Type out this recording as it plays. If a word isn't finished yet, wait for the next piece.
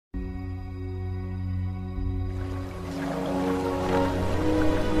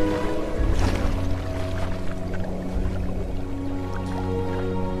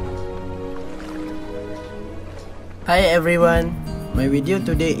Hi everyone, my video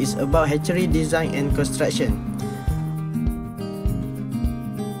today is about hatchery design and construction.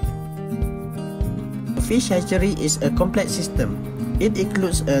 A fish hatchery is a complex system. It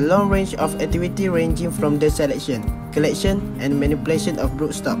includes a long range of activity ranging from the selection, collection and manipulation of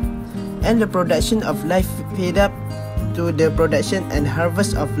broodstock, and the production of live feed up to the production and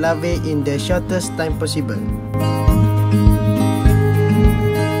harvest of larvae in the shortest time possible.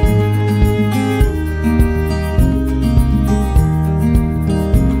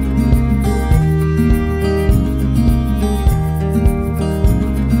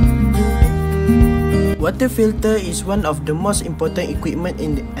 Water filter is one of the most important equipment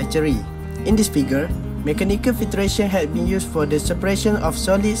in the hatchery. In this figure, mechanical filtration has been used for the separation of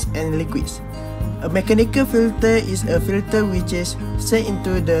solids and liquids. A mechanical filter is a filter which is set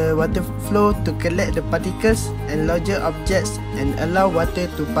into the water flow to collect the particles and larger objects and allow water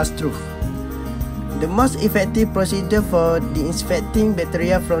to pass through. The most effective procedure for disinfecting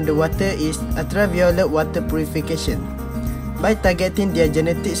bacteria from the water is ultraviolet water purification. By targeting their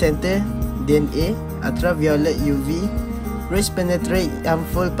genetic center, DNA, ultraviolet UV rays penetrate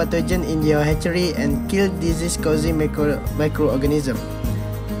harmful pathogen in your hatchery and kill disease-causing microorganisms.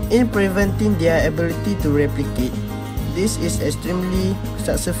 In preventing their ability to replicate, this is extremely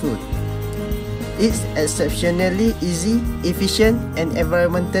successful. It's exceptionally easy, efficient, and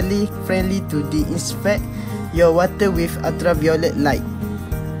environmentally friendly to disinfect your water with ultraviolet light.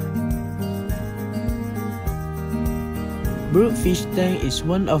 Brood fish tank is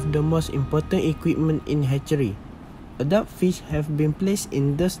one of the most important equipment in hatchery. Adult fish have been placed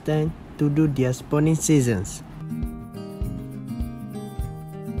in those tanks to do their spawning seasons.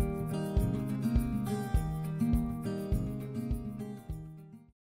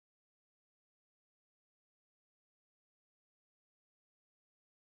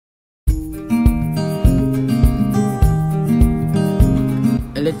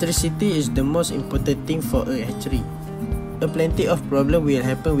 Electricity is the most important thing for a hatchery. A plenty of problem will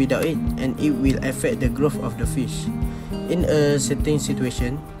happen without it, and it will affect the growth of the fish. In a certain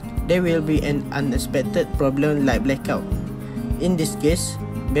situation, there will be an unexpected problem like blackout. In this case,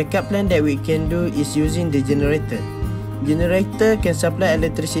 backup plan that we can do is using the generator. Generator can supply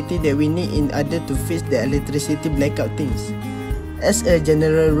electricity that we need in order to fix the electricity blackout things. As a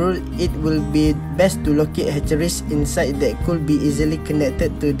general rule, it will be best to locate hatcheries inside that could be easily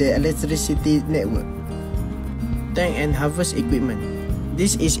connected to the electricity network. Tank and harvest equipment.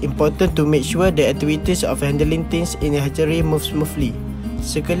 This is important to make sure the activities of handling things in a hatchery move smoothly.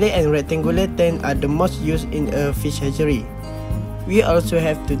 Circular and rectangular tanks are the most used in a fish hatchery. We also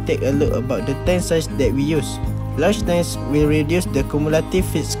have to take a look about the tank size that we use. Large tanks will reduce the cumulative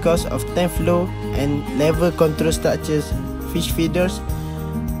fixed cost of tank flow and level control structures, fish feeders.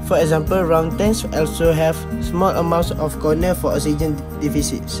 For example, round tanks also have small amounts of corner for oxygen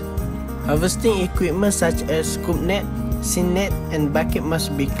deficits. Harvesting equipment such as scoop net, seine net, and bucket must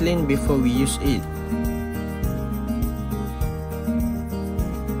be cleaned before we use it.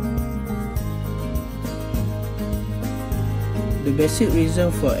 The basic reason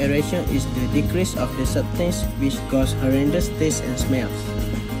for aeration is the decrease of the substance which cause horrendous taste and smells.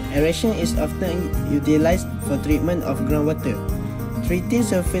 Aeration is often utilized for treatment of groundwater. Treating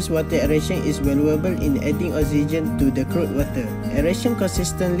surface water aeration is valuable in adding oxygen to the crude water. Aeration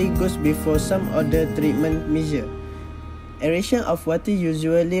consistently goes before some other treatment measure. Aeration of water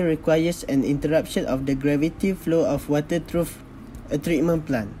usually requires an interruption of the gravity flow of water through a treatment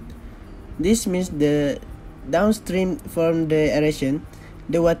plant. This means the downstream from the aeration,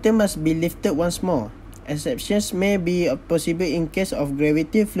 the water must be lifted once more. Exceptions may be possible in case of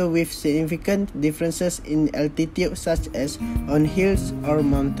gravity flow with significant differences in altitude such as on hills or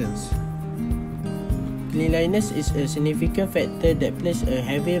mountains. Cleanliness is a significant factor that plays a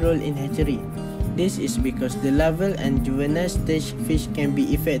heavy role in hatchery. This is because the larval and juvenile stage fish can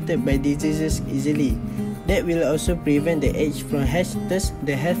be affected by diseases easily. That will also prevent the eggs from hatch, thus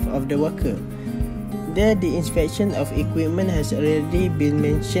the health of the worker. The inspection of equipment has already been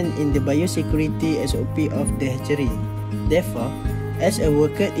mentioned in the biosecurity SOP of the hatchery. Therefore, as a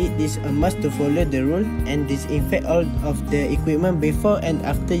worker, it is a must to follow the rule and disinfect all of the equipment before and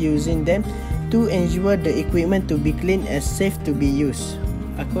after using them to ensure the equipment to be clean and safe to be used.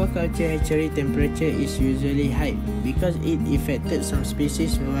 Aquaculture hatchery temperature is usually high because it affected some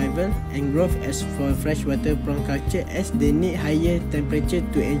species survival and growth as for freshwater prawn culture, as they need higher temperature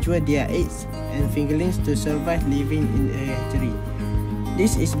to ensure their eggs and fingerlings to survive living in a hatchery.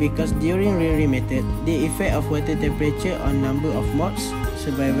 This is because during rearing method, the effect of water temperature on number of moths,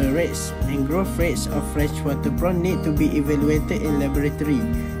 survival rates, and growth rates of freshwater prawn need to be evaluated in laboratory,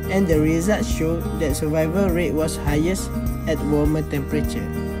 and the results show that survival rate was highest at warmer temperature.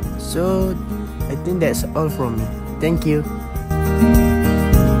 So, I think that's all from me. Thank you.